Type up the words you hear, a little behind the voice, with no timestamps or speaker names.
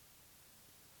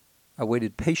I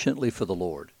waited patiently for the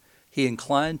Lord. He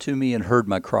inclined to me and heard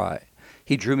my cry.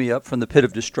 He drew me up from the pit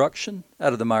of destruction,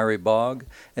 out of the miry bog,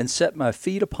 and set my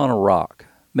feet upon a rock,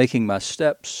 making my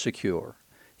steps secure.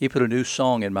 He put a new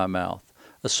song in my mouth,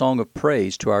 a song of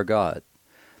praise to our God.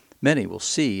 Many will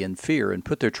see and fear and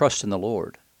put their trust in the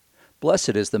Lord.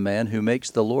 Blessed is the man who makes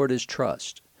the Lord his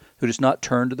trust, who does not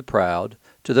turn to the proud,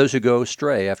 to those who go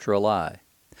astray after a lie.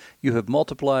 You have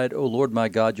multiplied, O Lord my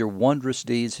God, your wondrous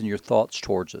deeds and your thoughts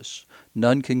towards us.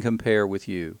 None can compare with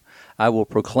you. I will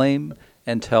proclaim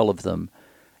and tell of them,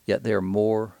 yet they are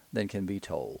more than can be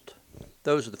told.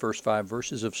 Those are the first 5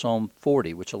 verses of Psalm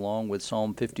 40, which along with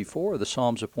Psalm 54 are the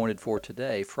Psalms appointed for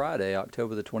today, Friday,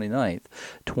 October the 29th,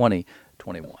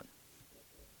 2021.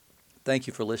 Thank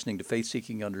you for listening to Faith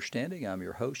Seeking Understanding. I'm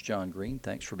your host, John Green.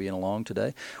 Thanks for being along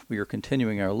today. We are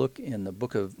continuing our look in the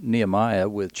book of Nehemiah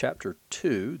with chapter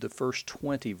 2, the first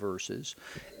 20 verses,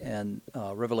 and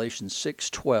Revelation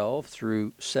 6:12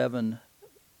 through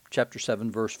chapter 7,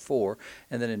 verse 4,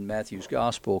 and then in Matthew's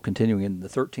Gospel, continuing in the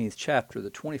 13th chapter, the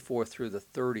 24th through the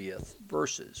 30th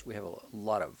verses. We have a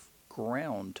lot of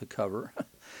ground to cover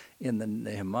in the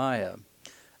Nehemiah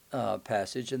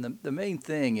passage, and the main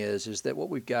thing is that what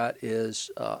we've got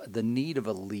is the need of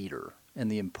a leader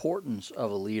and the importance of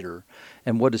a leader,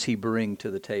 and what does he bring to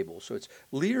the table. So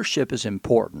leadership is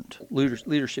important.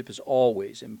 Leadership is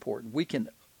always important. We can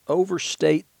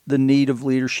overstate the need of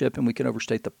leadership, and we can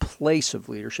overstate the place of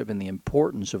leadership and the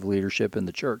importance of leadership in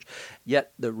the church.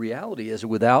 Yet the reality is,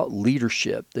 without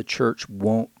leadership, the church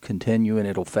won't continue and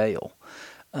it'll fail.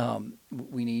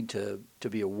 We need to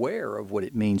be aware of what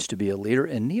it means to be a leader.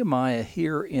 And Nehemiah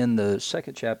here in the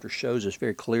 2nd chapter shows us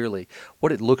very clearly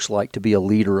what it looks like to be a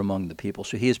leader among the people.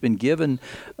 So he has been given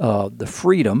the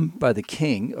freedom by the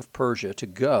king of Persia to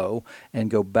go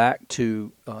back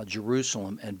to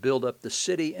Jerusalem and build up the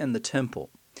city and the temple.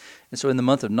 And so in the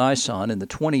month of Nisan, in the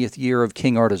 20th year of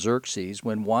King Artaxerxes,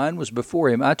 when wine was before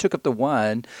him, I took up the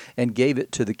wine and gave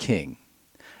it to the king.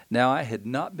 Now I had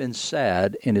not been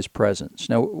sad in his presence.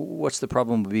 Now, what's the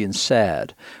problem with being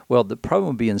sad? Well, the problem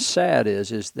with being sad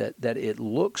is that it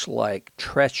looks like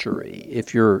treachery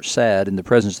if you're sad in the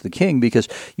presence of the king, because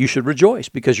you should rejoice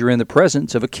because you're in the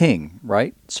presence of a king,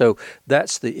 right? So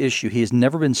that's the issue. He has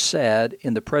never been sad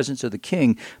in the presence of the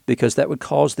king, because that would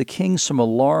cause the king some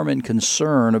alarm and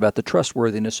concern about the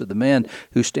trustworthiness of the man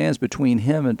who stands between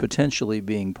him and potentially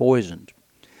being poisoned.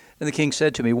 And the king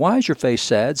said to me, "Why is your face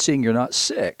sad, seeing you're not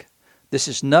sick? This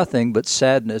is nothing but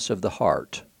sadness of the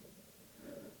heart."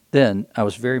 Then I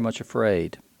was very much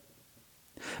afraid.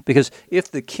 Because if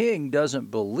the king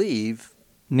doesn't believe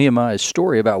Nehemiah's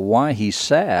story about why he's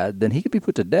sad, then he could be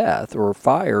put to death or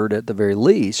fired at the very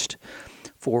least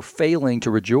for failing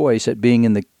to rejoice at being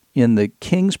in the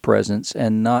king's presence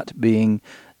and not being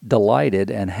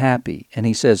delighted and happy. And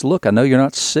he says, "Look, I know you're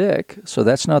not sick, so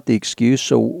that's not the excuse.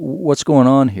 So what's going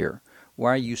on here?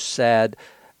 Why are you sad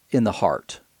in the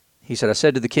heart?" He said, "I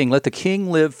said to the king, let the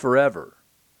king live forever.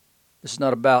 This is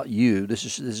not about you.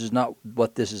 This is not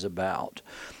what this is about.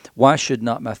 Why should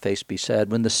not my face be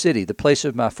sad when the city, the place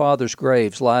of my father's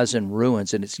graves, lies in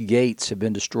ruins and its gates have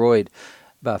been destroyed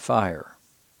by fire?"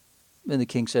 And the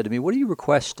king said to me, "What are you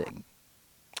requesting?"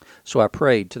 So I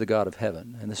prayed to the God of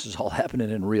heaven, and this is all happening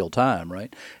in real time,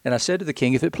 right? And I said to the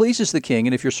king, "If it pleases the king,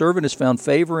 and if your servant has found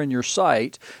favor in your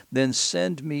sight, then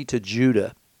send me to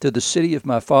Judah, to the city of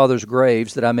my father's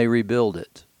graves, that I may rebuild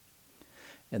it."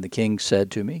 And the king said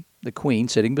to me, the queen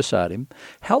sitting beside him,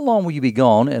 "How long will you be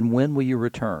gone, and when will you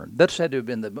return?" That's had to have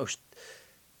been the most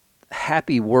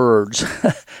happy words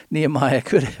Nehemiah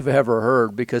could have ever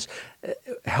heard, because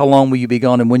how long will you be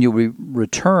gone and when you will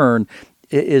return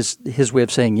is his way of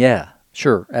saying, yeah,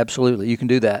 sure, absolutely, you can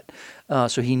do that.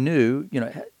 So he knew,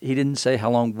 he didn't say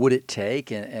how long would it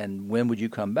take and when would you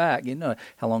come back.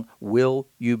 How long will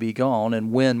you be gone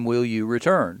and when will you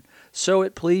return? So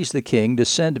it pleased the king to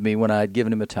send me when I had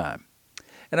given him a time.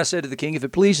 And I said to the king, "If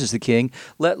it pleases the king,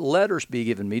 let letters be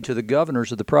given me to the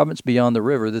governors of the province beyond the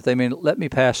river, that they may let me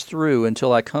pass through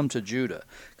until I come to Judah."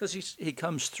 Because he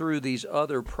comes through these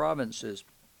other provinces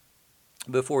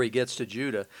before he gets to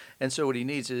Judah. And so what he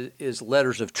needs is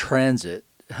letters of transit,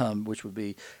 which would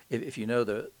be, if you know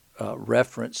the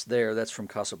reference there, that's from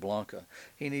Casablanca.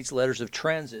 He needs letters of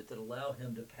transit that allow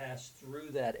him to pass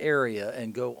through that area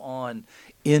and go on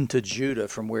into Judah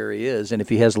from where he is. And if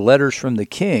he has letters from the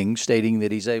king stating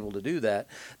that he's able to do that,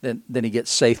 then he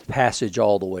gets safe passage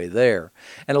all the way there.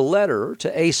 And a letter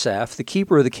to Asaph, the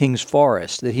keeper of the king's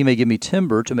forest, that he may give me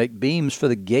timber to make beams for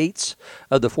the gates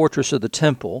of the fortress of the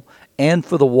temple, and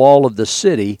for the wall of the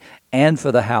city, and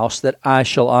for the house that I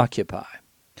shall occupy.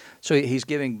 So he's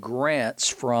giving grants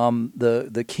from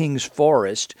the king's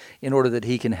forest in order that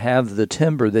he can have the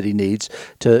timber that he needs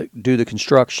to do the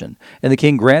construction. And the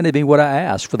king granted me what I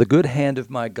asked, for the good hand of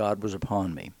my God was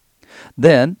upon me.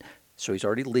 Then, so he's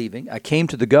already leaving, I came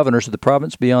to the governors of the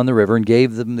province beyond the river and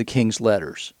gave them the king's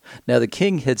letters. Now the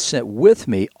king had sent with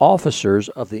me officers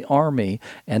of the army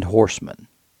and horsemen.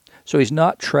 So he's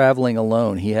not traveling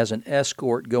alone. He has an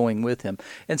escort going with him.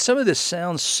 And some of this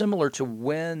sounds similar to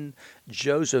when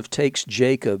Joseph takes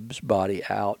Jacob's body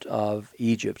out of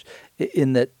Egypt,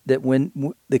 in that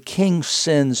when the king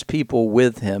sends people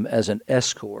with him as an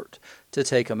escort to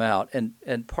take him out.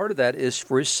 And part of that is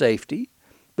for his safety,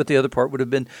 but the other part would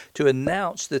have been to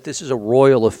announce that this is a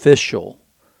royal official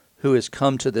who has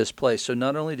come to this place. So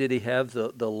not only did he have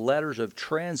the letters of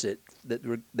transit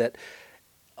that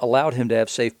allowed him to have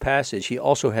safe passage, he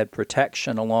also had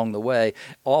protection along the way,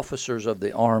 officers of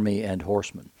the army and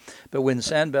horsemen. But when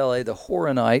Sanballat the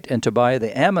Horonite and Tobiah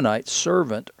the Ammonite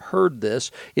servant heard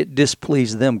this, it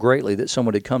displeased them greatly that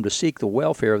someone had come to seek the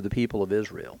welfare of the people of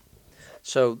Israel.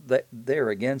 So they're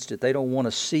against it. They don't want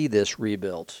to see this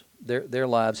rebuilt. Their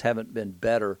lives haven't been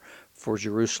better for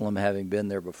Jerusalem having been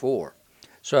there before.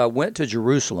 So I went to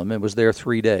Jerusalem and was there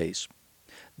 3 days.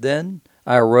 Then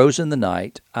I arose in the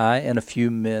night, I and a few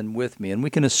men with me. And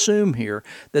we can assume here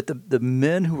that the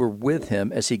men who were with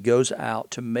him as he goes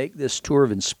out to make this tour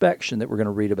of inspection that we're going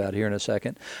to read about here in a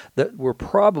second, that were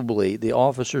probably the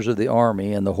officers of the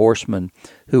army and the horsemen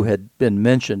who had been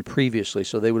mentioned previously.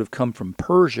 So they would have come from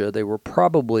Persia. They were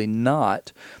probably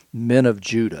not men of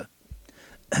Judah.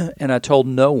 And I told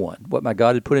no one what my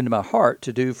God had put into my heart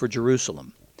to do for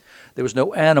Jerusalem. There was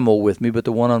no animal with me but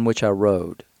the one on which I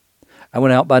rode. I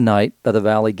went out by night by the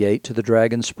valley gate to the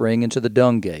Dragon Spring and to the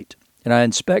Dung Gate, and I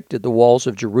inspected the walls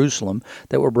of Jerusalem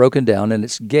that were broken down and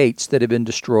its gates that had been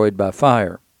destroyed by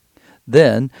fire.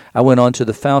 Then I went on to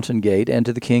the Fountain Gate and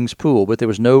to the King's Pool, but there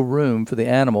was no room for the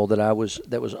animal that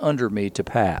was under me to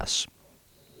pass.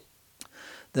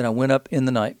 Then I went up in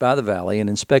the night by the valley and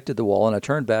inspected the wall, and I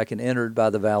turned back and entered by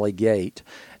the valley gate,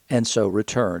 and so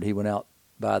returned. He went out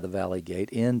by the valley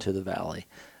gate into the valley,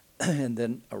 and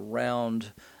then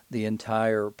around the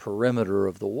entire perimeter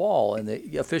of the wall, and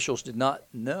the officials did not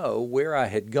know where I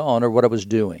had gone or what I was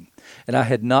doing. And I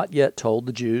had not yet told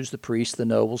the Jews, the priests, the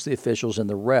nobles, the officials, and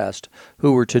the rest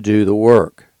who were to do the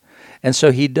work. And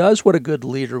so he does what a good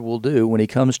leader will do when he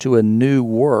comes to a new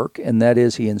work, and that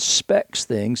is he inspects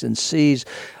things and sees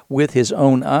with his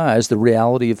own eyes the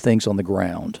reality of things on the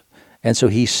ground. And so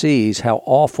he sees how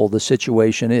awful the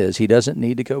situation is. He doesn't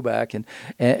need to go back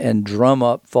and drum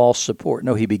up false support.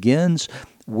 No, he begins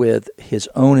with his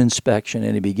own inspection,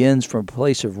 and he begins from a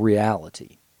place of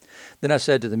reality. Then I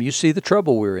said to them, "You see the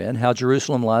trouble we're in, how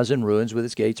Jerusalem lies in ruins with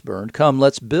its gates burned. Come,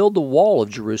 let's build the wall of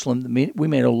Jerusalem that we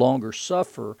may no longer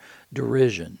suffer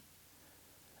derision."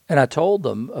 And I told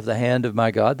them of the hand of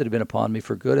my God that had been upon me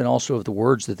for good, and also of the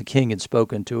words that the king had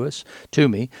spoken to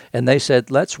me. And they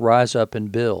said, "Let's rise up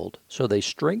and build." So they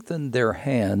strengthened their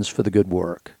hands for the good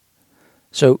work.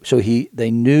 So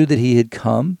they knew that he had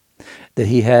come, that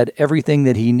he had everything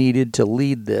that he needed to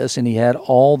lead this, and he had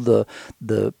all the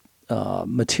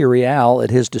material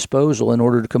at his disposal in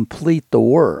order to complete the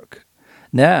work.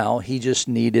 Now he just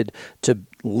needed to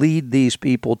lead these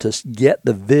people to get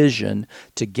the vision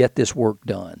to get this work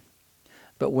done.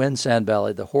 But when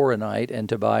Sanballat the Horonite and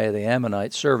Tobiah the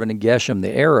Ammonite servant and Geshem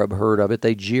the Arab heard of it,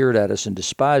 they jeered at us and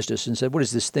despised us and said, "What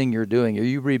is this thing you're doing? Are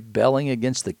you rebelling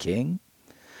against the king?"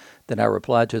 Then I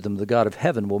replied to them, "The God of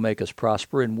heaven will make us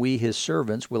prosper, and we, his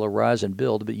servants, will arise and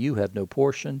build, but you have no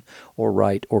portion or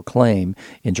right or claim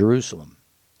in Jerusalem."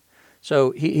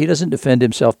 So he doesn't defend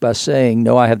himself by saying,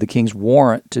 "No, I have the king's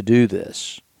warrant to do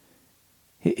this."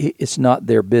 It's not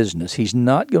their business. He's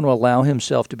not going to allow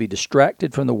himself to be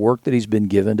distracted from the work that he's been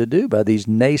given to do by these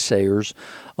naysayers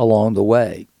along the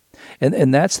way.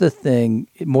 And that's the thing,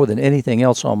 more than anything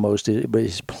else almost, but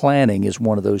his planning is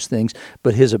one of those things.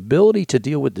 But his ability to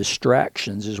deal with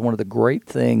distractions is one of the great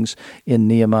things in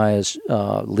Nehemiah's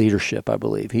leadership, I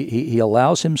believe. He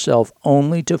allows himself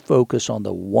only to focus on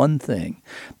the one thing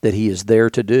that he is there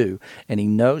to do. And he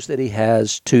knows that he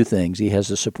has two things. He has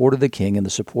the support of the king and the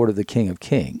support of the King of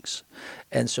Kings.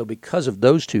 And so because of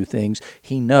those two things,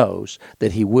 he knows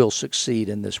that he will succeed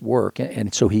in this work.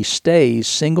 And so he stays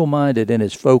single-minded in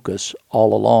his focus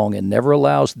all along and never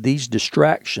allows these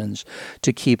distractions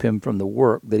to keep him from the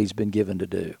work that he's been given to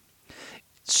do.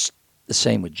 It's the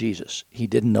same with Jesus. He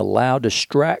didn't allow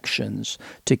distractions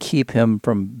to keep him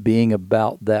from being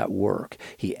about that work.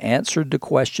 He answered the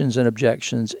questions and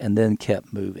objections and then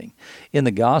kept moving. In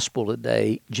the gospel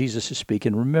today, Jesus is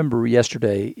speaking. Remember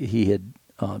yesterday he had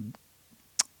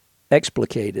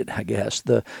explicated, I guess,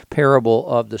 the parable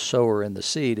of the sower and the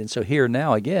seed. And so here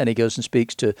now again, he goes and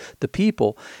speaks to the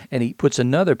people, and he puts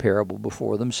another parable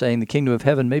before them, saying the kingdom of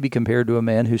heaven may be compared to a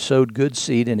man who sowed good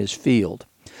seed in his field.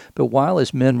 But while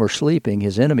his men were sleeping,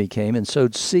 his enemy came and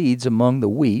sowed seeds among the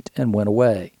wheat and went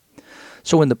away.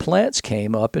 So when the plants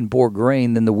came up and bore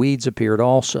grain, then the weeds appeared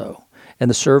also. And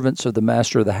the servants of the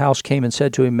master of the house came and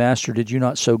said to him, Master, did you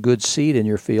not sow good seed in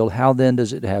your field? How then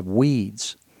does it have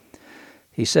weeds?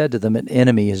 He said to them, An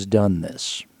enemy has done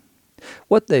this.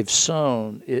 What they've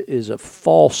sown is a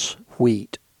false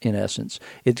wheat, in essence.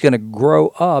 It's going to grow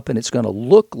up and it's going to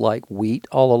look like wheat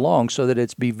all along, so that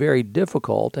it's be very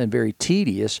difficult and very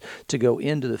tedious to go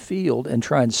into the field and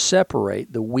try and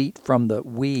separate the wheat from the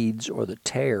weeds, or the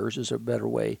tares is a better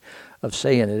way of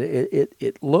saying it.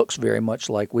 It looks very much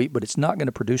like wheat, but it's not going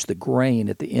to produce the grain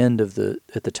at the end of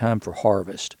at the time for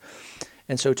harvest.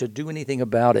 And so to do anything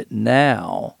about it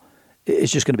now,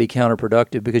 it's just going to be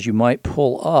counterproductive, because you might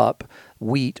pull up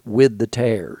wheat with the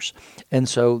tares. And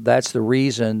so that's the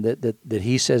reason that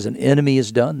he says an enemy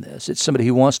has done this. It's somebody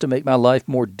who wants to make my life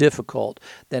more difficult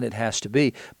than it has to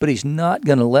be. But he's not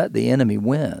going to let the enemy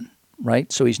win,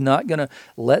 right? So he's not going to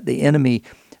let the enemy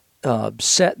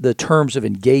set the terms of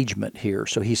engagement here.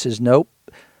 So he says, nope.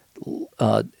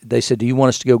 They said, do you want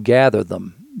us to go gather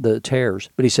them, the tares?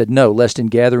 But he said, no, lest in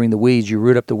gathering the weeds you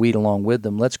root up the wheat along with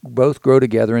them. Let's both grow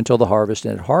together until the harvest.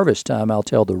 And at harvest time I'll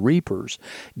tell the reapers,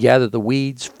 gather the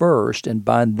weeds first and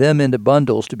bind them into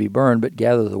bundles to be burned, but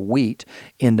gather the wheat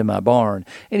into my barn.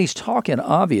 And he's talking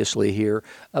obviously here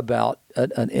about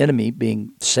an enemy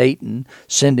being Satan,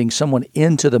 sending someone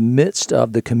into the midst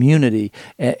of the community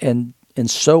and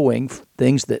sowing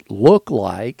things that look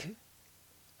like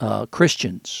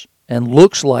Christians and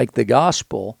looks like the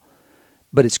gospel,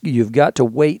 but you've got to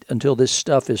wait until this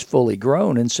stuff is fully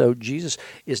grown. And so Jesus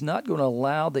is not going to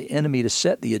allow the enemy to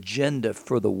set the agenda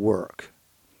for the work.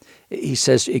 He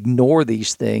says, ignore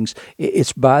these things.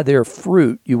 It's by their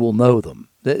fruit you will know them.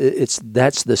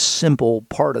 That's the simple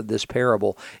part of this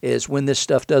parable, is when this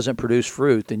stuff doesn't produce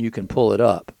fruit, then you can pull it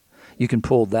up. You can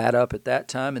pull that up at that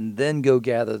time and then go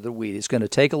gather the wheat. It's going to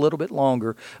take a little bit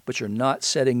longer, but you're not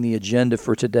setting the agenda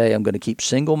for today. I'm going to keep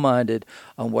single-minded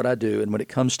on what I do, and when it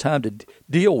comes time to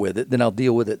deal with it, then I'll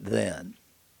deal with it then.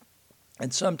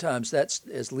 And sometimes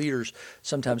as leaders,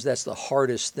 sometimes that's the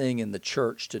hardest thing in the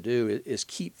church to do, is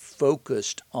keep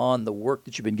focused on the work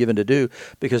that you've been given to do,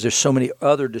 because there's so many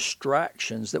other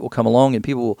distractions that will come along, and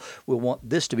people will want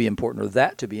this to be important or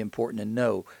that to be important, and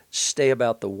no, stay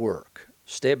about the work.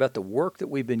 Stay about the work that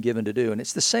we've been given to do. And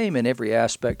it's the same in every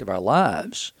aspect of our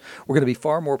lives. We're going to be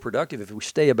far more productive if we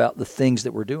stay about the things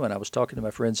that we're doing. I was talking to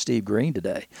my friend Steve Green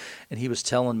today, and he was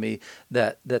telling me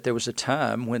that there was a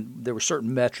time when there were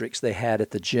certain metrics they had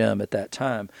at the gym at that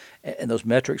time, and those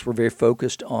metrics were very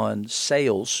focused on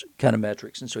sales kind of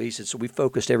metrics. And so he said, so we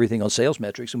focused everything on sales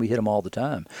metrics, and we hit them all the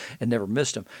time and never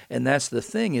missed them. And that's the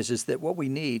thing is that what we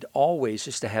need always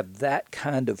is to have that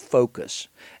kind of focus,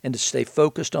 and to stay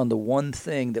focused on the one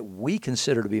thing that we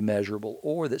consider to be measurable,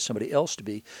 or that somebody else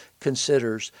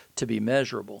considers to be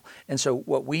measurable. And so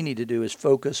what we need to do is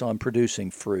focus on producing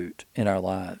fruit in our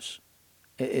lives,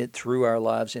 through our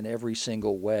lives, in every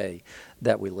single way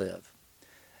that we live.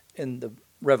 In the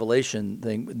Revelation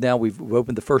thing, now we've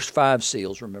opened the first 5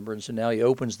 seals, remember, and so now he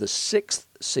opens the 6th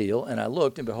seal, and I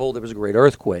looked, and behold, there was a great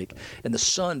earthquake, and the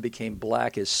sun became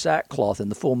black as sackcloth,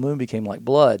 and the full moon became like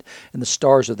blood, and the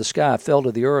stars of the sky fell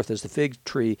to the earth as the fig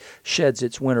tree sheds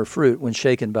its winter fruit when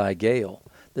shaken by a gale.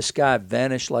 The sky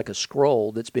vanished like a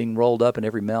scroll that's being rolled up, and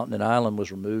every mountain and island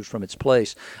was removed from its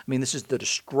place. I mean, this is the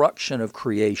destruction of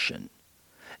creation.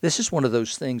 This is one of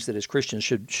those things that as Christians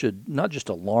should not just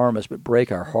alarm us, but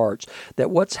break our hearts,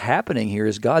 that what's happening here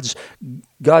is God's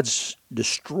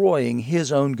destroying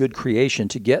his own good creation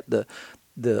to get the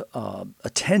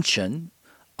attention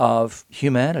of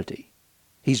humanity.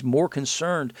 He's more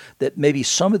concerned that maybe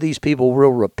some of these people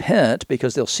will repent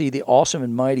because they'll see the awesome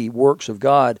and mighty works of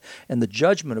God and the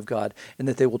judgment of God, and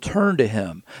that they will turn to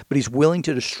him. But he's willing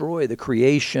to destroy the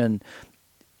creation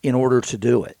in order to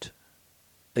do it.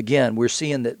 Again, we're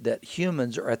seeing that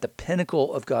humans are at the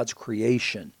pinnacle of God's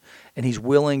creation, and he's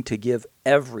willing to give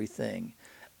everything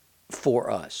for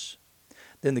us.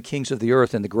 Then the kings of the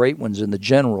earth and the great ones and the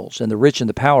generals and the rich and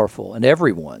the powerful and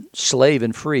everyone, slave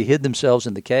and free, hid themselves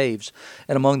in the caves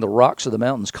and among the rocks of the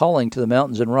mountains, calling to the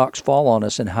mountains and rocks, fall on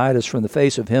us and hide us from the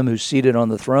face of him who's seated on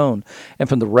the throne and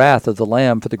from the wrath of the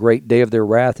Lamb, for the great day of their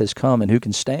wrath has come, and who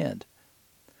can stand?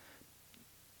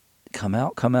 Come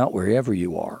out wherever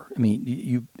you are. I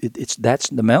mean, that's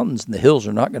the mountains and the hills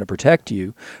are not going to protect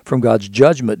you from God's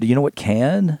judgment. Do you know what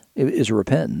can? It is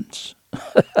repentance.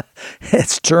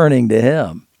 It's turning to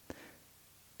Him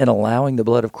and allowing the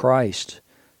blood of Christ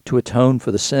to atone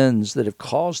for the sins that have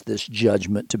caused this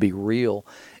judgment to be real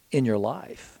in your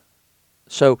life.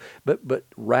 So, but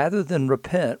rather than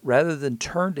repent, rather than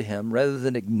turn to Him, rather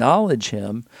than acknowledge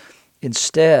Him,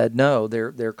 instead, no,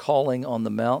 they're calling on the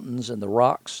mountains and the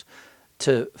rocks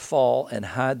to fall and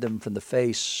hide them from the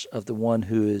face of the one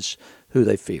who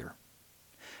they fear.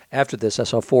 After this, I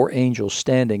saw 4 angels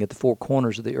standing at the 4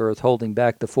 corners of the earth, holding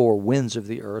back the 4 winds of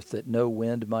the earth, that no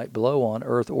wind might blow on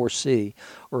earth or sea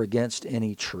or against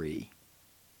any tree.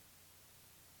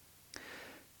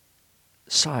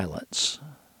 Silence,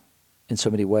 in so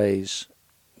many ways,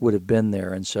 would have been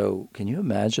there. And so, can you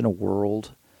imagine a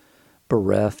world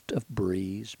bereft of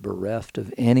breeze, bereft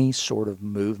of any sort of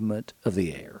movement of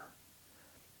the air?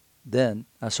 Then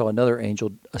I saw another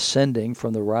angel ascending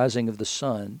from the rising of the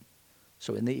sun,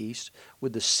 so in the east,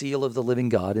 with the seal of the living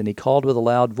God, and he called with a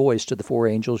loud voice to the 4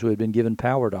 angels who had been given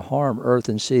power to harm earth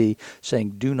and sea,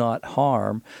 saying, "Do not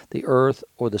harm the earth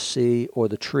or the sea or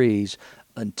the trees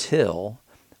until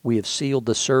we have sealed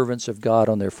the servants of God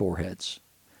on their foreheads."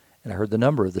 And I heard the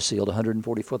number of the sealed,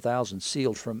 144,000,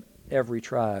 sealed from every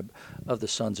tribe of the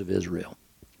sons of Israel.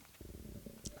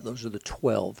 Those are the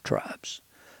 12 tribes.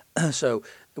 So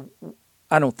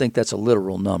I don't think that's a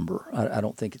literal number. I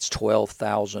don't think it's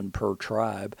 12,000 per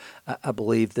tribe. I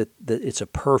believe that it's a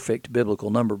perfect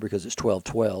biblical number because it's 12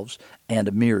 12s and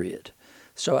a myriad.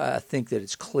 So I think that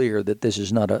it's clear that this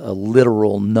is not a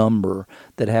literal number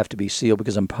that have to be sealed,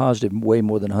 because I'm positive way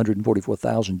more than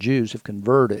 144,000 Jews have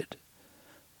converted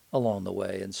along the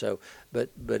way. And so,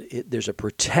 there's a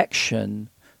protection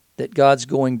that God's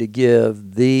going to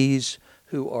give these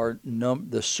who are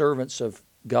the servants of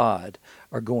God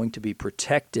are going to be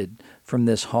protected from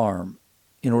this harm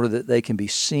in order that they can be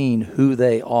seen who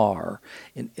they are,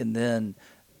 and then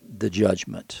the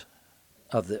judgment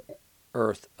of the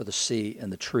earth or the sea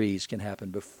and the trees can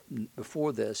happen.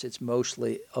 Before this, it's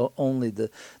mostly only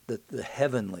the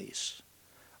heavenlies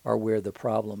are where the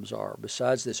problems are.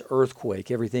 Besides this earthquake,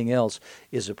 everything else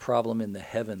is a problem in the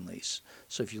heavenlies.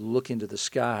 So if you look into the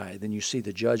sky, then you see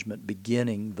the judgment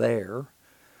beginning there,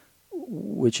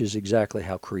 which is exactly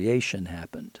how creation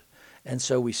happened. And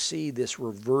so we see this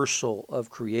reversal of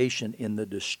creation in the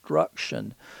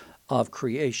destruction of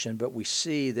creation, but we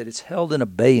see that it's held in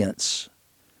abeyance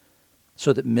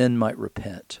so that men might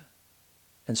repent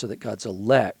and so that God's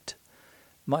elect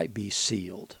might be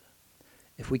sealed.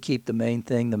 If we keep the main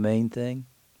thing,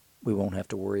 we won't have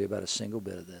to worry about a single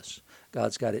bit of this.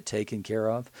 God's got it taken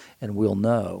care of, and we'll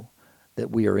know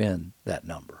that we are in that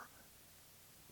number.